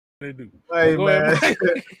they do. Hey, Go man. ahead.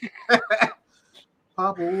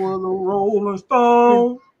 Papa was a Rolling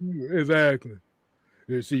Stone. Exactly.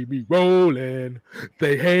 They see me rolling.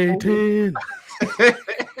 They hating.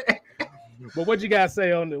 But what you guys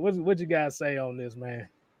say on this? What you guys say on this, man?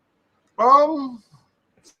 um,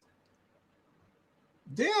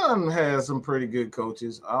 Dion has some pretty good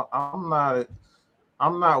coaches. I'm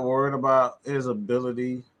not worried about his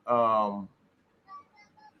ability. There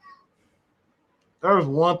was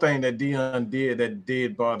one thing that Dion did that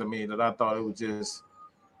did bother me that I thought it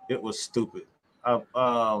was stupid. And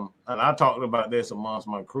I talked about this amongst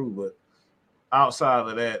my crew, but outside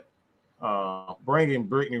of that, bringing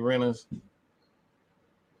Brittany Renners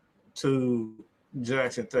to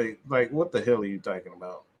Jackson State, like, what the hell are you talking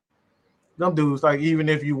about? Them dudes, like, even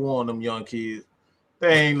if you want them young kids,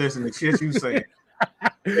 they ain't listening to shit you say.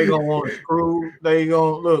 They gonna want to screw. They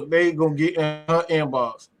gonna look. They gonna get in her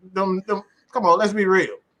inbox. Come on, let's be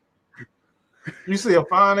real. You see a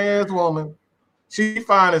fine ass woman. She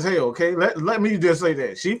fine as hell. Okay, let me just say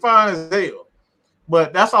that she fine as hell.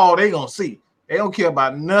 But that's all they gonna see. They don't care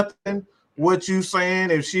about nothing. What you saying?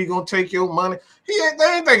 If she gonna take your money, they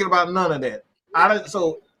ain't thinking about none of that.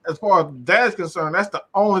 So as far as that's concerned, that's the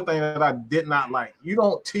only thing that I did not like. You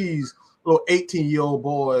don't tease little 18-year-old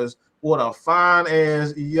boys with a fine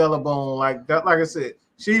ass yellow bone like that. Like I said,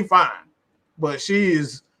 she fine, but she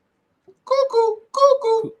is cuckoo,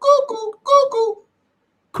 cuckoo, cuckoo, cuckoo,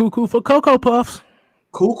 Cuckoo for Cocoa Puffs.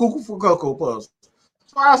 cuckoo for cocoa puffs.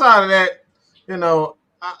 So outside of that, you know,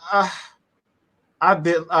 I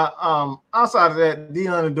did. Outside of that,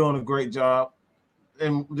 Dion is doing a great job,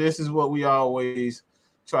 and this is what we always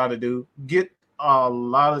try to do: get a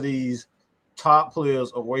lot of these top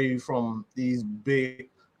players away from these big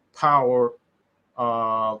power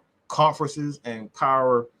conferences and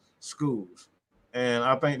power schools. And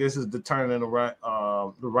I think this is the turn in the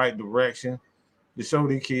right direction to show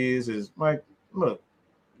these kids is like, look,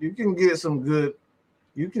 you can get some good.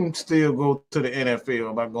 You can still go to the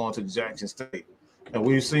NFL by going to Jackson State. And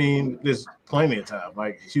we've seen this plenty of times.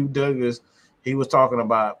 Like Hugh Douglas, he was talking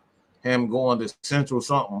about him going to Central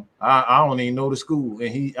something. I don't even know the school. And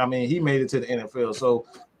he made it to the NFL. So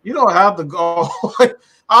you don't have to go.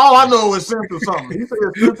 All I know is Central something. He said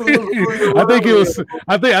Central Missouri or I think it whatever. was.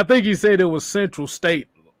 I think he said it was Central State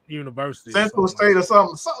University or Central something like State or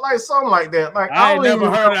that. something like that. Like I I ain't don't even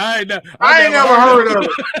never heard. know. I I ain't never never heard heard of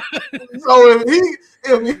of. it. So if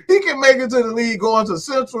he can make it to the league going to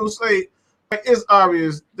Central State, like, it's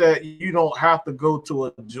obvious that you don't have to go to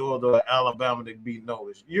a Georgia or Alabama to be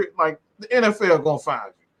noticed. You're like the NFL gonna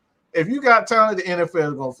find you. If you got talent, the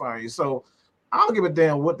NFL is gonna find you. So I don't give a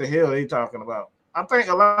damn what the hell they talking about. I think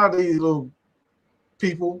a lot of these little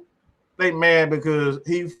people they mad because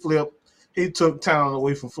he flipped. He took talent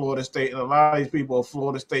away from Florida State, and a lot of these people are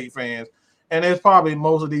Florida State fans. And there's probably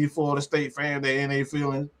most of these Florida State fans that in their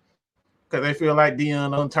feelings because they feel like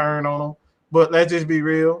Dion unturned on them. But let's just be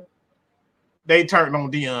real. They turned on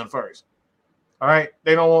Dion first. All right.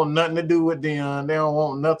 They don't want nothing to do with Dion. They don't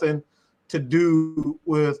want nothing to do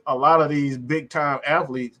with a lot of these big time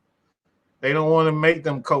athletes. They don't want to make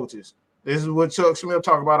them coaches. This is what Chuck Smith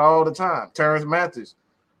talk about all the time. Terrence Mathis,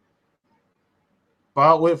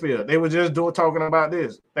 Bob Whitfield. They were just talking about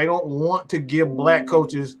this. They don't want to give black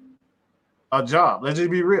coaches a job. Let's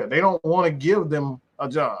just be real. They don't want to give them a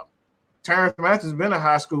job. Terrence Mathis has been a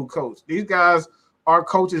high school coach. These guys are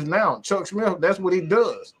coaches now. Chuck Smith, that's what he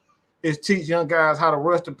does, is teach young guys how to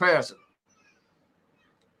rush the passer.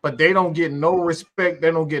 But they don't get no respect.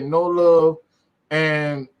 They don't get no love.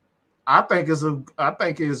 And I think it's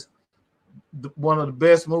one of the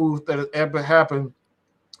best moves that has ever happened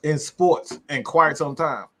in sports in quite some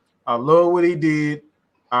time. I love what he did.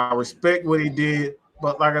 I respect what he did.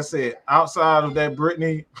 But like I said, outside of that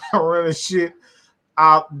Brittany running shit,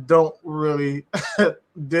 I don't really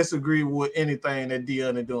disagree with anything that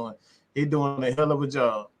Dion is doing. He's doing a hell of a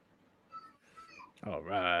job. All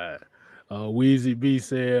right. Wheezy B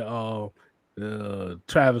said,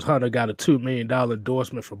 Travis Hunter got a $2 million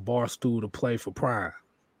endorsement from Barstool to play for Prime.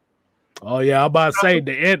 Oh yeah, I'm about to say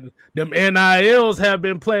them NILs have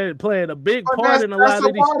been playing a big But part in a that's lot a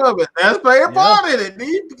of these. part of it. That's a Yeah. part of it.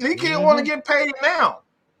 He can't want to get paid now.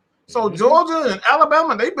 So Mhm. Georgia and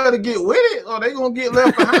Alabama, they better get with it, or they gonna get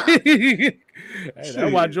left behind. Hey,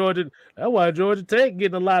 that's why Shit. Georgia Tech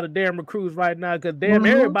getting a lot of damn recruits right now because damn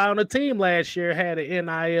Mm-hmm. everybody on the team last year had an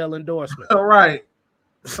NIL endorsement. All right.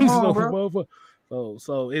 Come on, so, bro.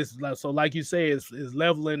 it's like you say, it's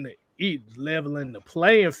leveling the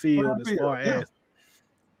playing field as far Yeah. as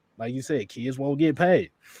like you said, kids won't get paid.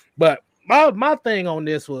 But my thing on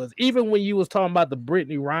this was even when you was talking about the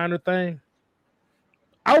Brittany Reiner thing,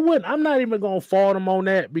 I'm not even gonna fault him on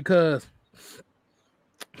that because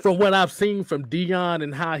from what I've seen from Dion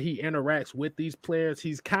and how he interacts with these players,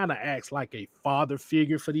 he's kind of acts like a father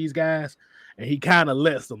figure for these guys, and he kind of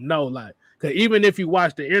lets them know, like, because even if you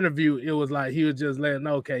watch the interview, it was like he was just letting,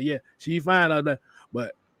 okay, yeah, she fine,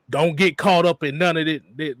 but don't get caught up in none of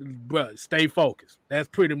it, bro. Stay focused. That's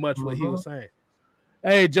pretty much what he was saying.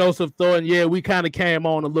 Hey, Joseph Thornton, yeah, we kind of came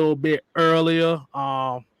on a little bit earlier.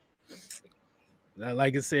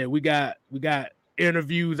 Like I said, we got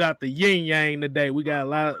interviews out the yin yang today. We got a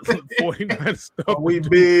lot of 49 stuff. We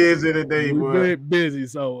busy today, we busy,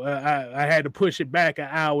 so I had to push it back an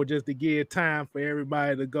hour just to give time for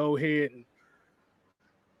everybody to go ahead and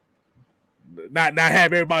not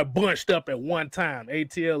have everybody bunched up at one time.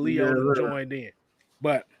 ATL Leo joined in,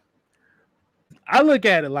 but I look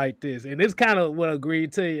at it like this, and it's kind of what I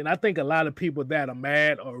agreed to, and I think a lot of people that are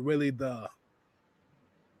mad are really the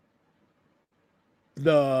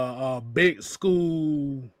big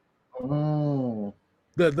school,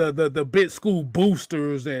 the big school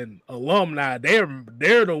boosters and alumni. They're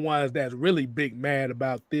the ones that's really big mad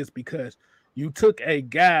about this because you took a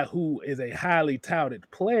guy who is a highly touted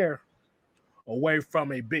player away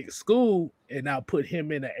from a big school and now put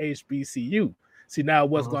him in an HBCU. See, now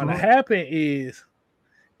what's going to happen is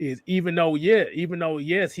even though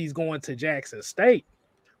yes, he's going to Jackson State,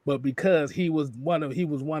 but because he was one of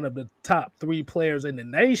the top 3 players in the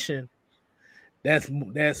nation, that's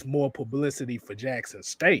more publicity for Jackson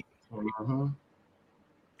State.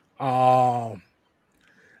 How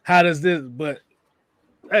does this? But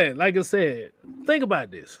hey, like I said, think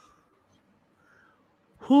about this.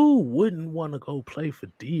 Who wouldn't want to go play for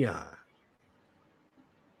Dion?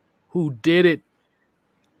 Who did it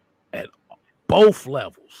at both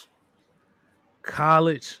levels,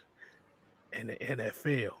 college and the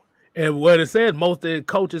NFL. And what it says, most of the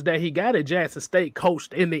coaches that he got at Jackson State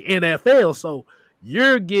coached in the NFL. So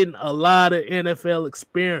you're getting a lot of NFL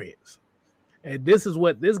experience. And this is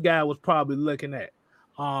what this guy was probably looking at.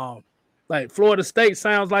 Like Florida State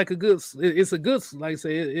sounds like it's a good, like I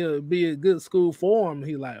said, it'll be a good school for him.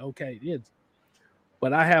 He like, okay,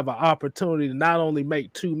 but I have an opportunity to not only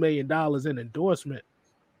make $2 million in endorsement,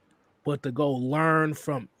 but to go learn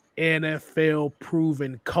from NFL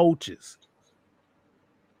proven coaches.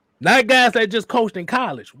 Not guys that just coached in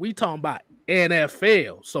college. We talking about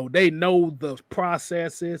NFL. So they know the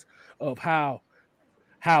processes of how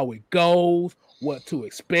it goes, what to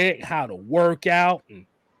expect, how to work out.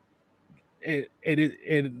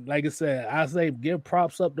 And like I said, I say give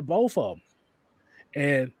props up to both of them.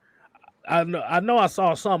 And I know I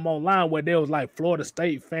saw something online where there was like Florida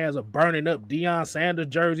State fans are burning up Deion Sanders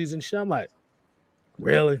jerseys and shit. I'm like,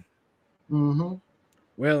 really?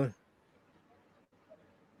 Really?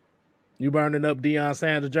 You burning up Deion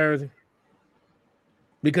Sanders jersey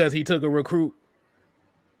because he took a recruit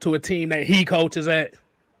to a team that he coaches at?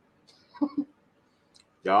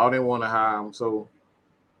 Y'all didn't want to hire him, so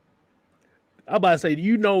I'm about to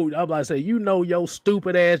say, your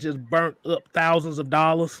stupid ass just burnt up thousands of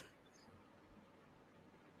dollars.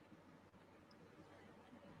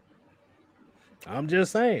 I'm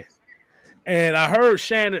just saying. And I heard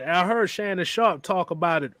Shannon Sharp talk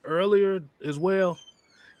about it earlier as well.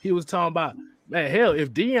 He was talking about, man, hell,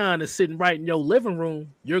 if Dion is sitting right in your living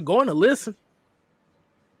room, you're going to listen.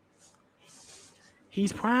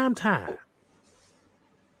 He's prime time.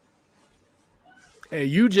 And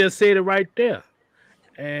you just said it right there.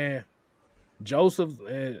 And Joseph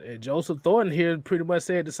Thornton here pretty much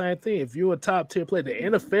said the same thing. If you're a top tier player, the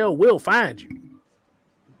NFL will find you.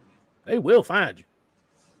 They will find you.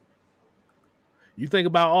 You think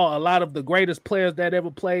about a lot of the greatest players that ever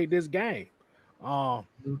played this game. Like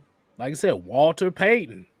I said, Walter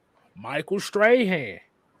Payton, Michael Strahan,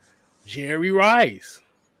 Jerry Rice,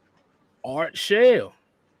 Art Shell,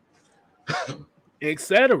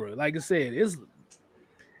 etc. Like I said,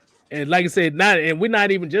 we're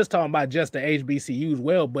not even just talking about just the HBCUs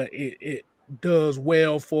well, but it does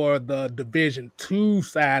well for the Division II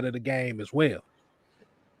side of the game as well.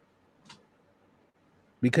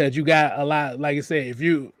 Because you got a lot, like I said,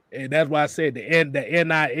 and that's why I said the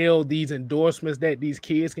NIL, these endorsements that these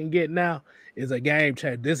kids can get now is a game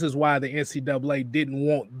changer. This is why the NCAA didn't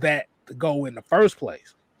want that to go in the first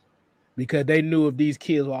place, because they knew if these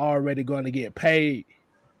kids were already going to get paid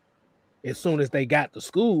as soon as they got to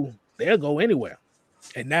school, they'll go anywhere.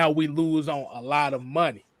 And now we lose on a lot of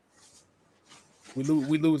money. We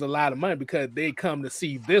lose a lot of money because they come to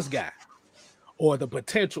see this guy or the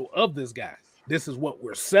potential of this guy. This is what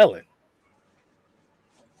we're selling.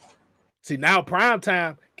 See, now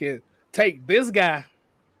Primetime can take this guy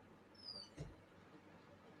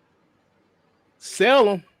sell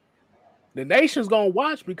him, the nation's gonna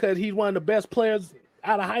watch because he's one of the best players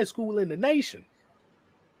out of high school in the nation.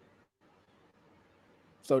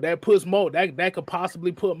 So that puts more that could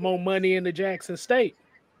possibly put more money into Jackson State.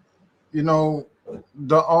 You know,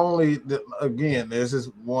 again, this is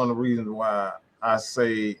one of the reasons why I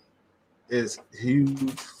say it's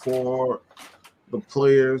huge for the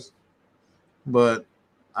players, but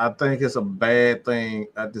I think it's a bad thing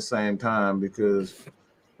at the same time because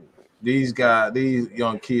these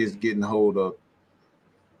young kids getting hold of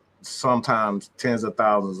sometimes tens of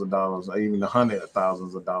thousands of dollars or even hundreds of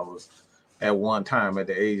thousands of dollars at one time at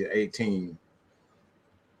the age of 18.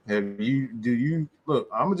 Do you look?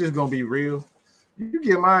 I'm just gonna be real. You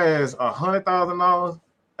give my ass $100,000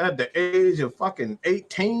 at the age of fucking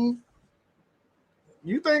 18.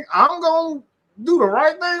 You think I'm gonna do the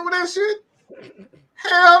right thing with that shit?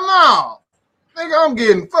 Hell no. Nigga, I'm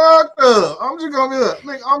getting fucked up. I'm just gonna be like,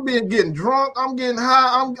 nigga, I'm getting drunk. I'm getting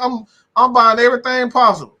high. I'm buying everything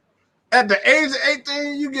possible. At the age of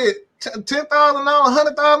 18, you get $10,000,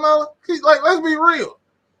 $100,000. Like, let's be real.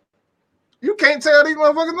 You can't tell these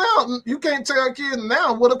motherfuckers now. You can't tell kids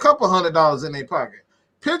now with a couple $100 in their pocket.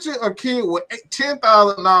 Picture a kid with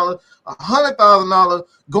 $10,000, $100,000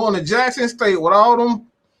 going to Jackson State with all them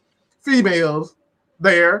females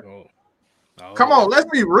there. Come on, let's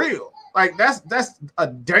be real. Like that's a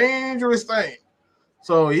dangerous thing.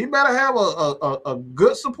 So he better have a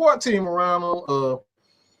good support team around him.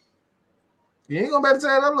 You ain't gonna better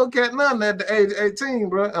tell that little cat nothing at the age of 18,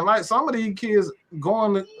 bro. And like some of these kids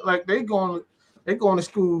going to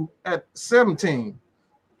school at 17.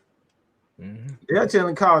 Mm-hmm. They're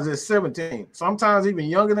attending college at 17. Sometimes even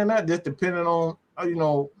younger than that, just depending on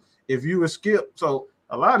if you were skipped. So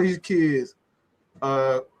a lot of these kids,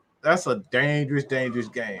 that's a dangerous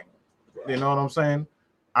game. You know what I'm saying?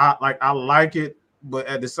 I like it, but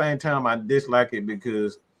at the same time I dislike it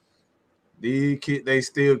because these kids, they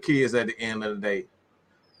still kids at the end of the day.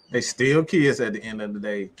 They still kids at the end of the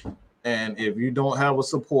day. And if you don't have a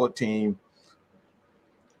support team,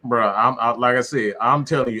 bro, like I said, I'm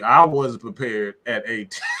telling you, I wasn't prepared at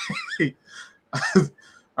 18.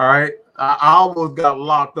 All right. I almost got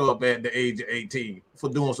locked up at the age of 18 for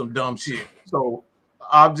doing some dumb shit. So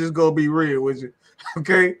I'm just gonna be real with you.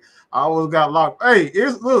 Okay. I almost got locked. Hey,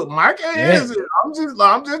 look, Mike ain't innocent. I'm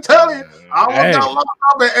just telling you, I almost got locked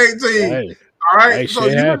up at 18. Hey. All right. Hey, so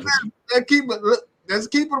let's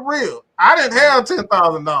keep it real. I didn't have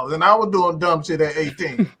 $10,000 and I was doing dumb shit at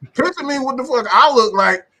 18. Picture me what the fuck I look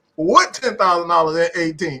like. What $10,000 at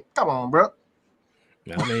 18? Come on, bro.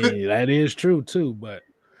 I mean, that is true too, but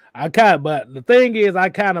the thing is, I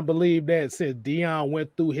kind of believe that since Deion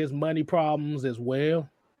went through his money problems as well,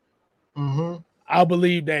 I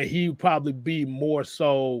believe that he would probably be more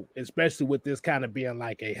so, especially with this kind of being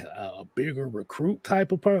like a bigger recruit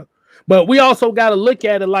type of person. But we also got to look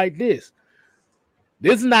at it like this.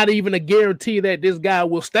 This is not even a guarantee that this guy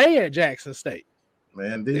will stay at Jackson State.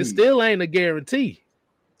 Indeed. It still ain't a guarantee.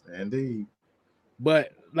 Indeed.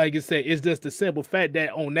 But like I said, it's just the simple fact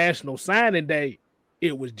that on National Signing Day,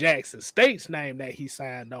 it was Jackson State's name that he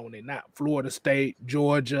signed on it, not Florida State,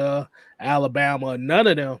 Georgia, Alabama. None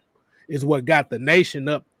of them is what got the nation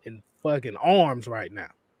up in fucking arms right now.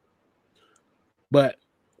 But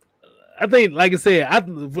I think, like I said,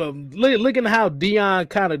 looking at how Deion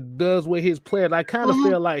kind of does with his players, I kind of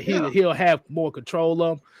feel like he'll have more control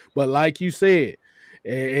of them. But like you said,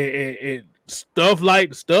 stuff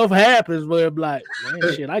happens where I'm like,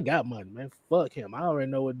 man, shit, I got money, man. Fuck him. I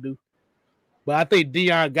already know what to do. But I think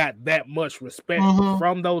Deion got that much respect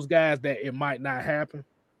from those guys that it might not happen.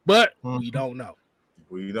 But we don't know.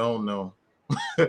 We don't know.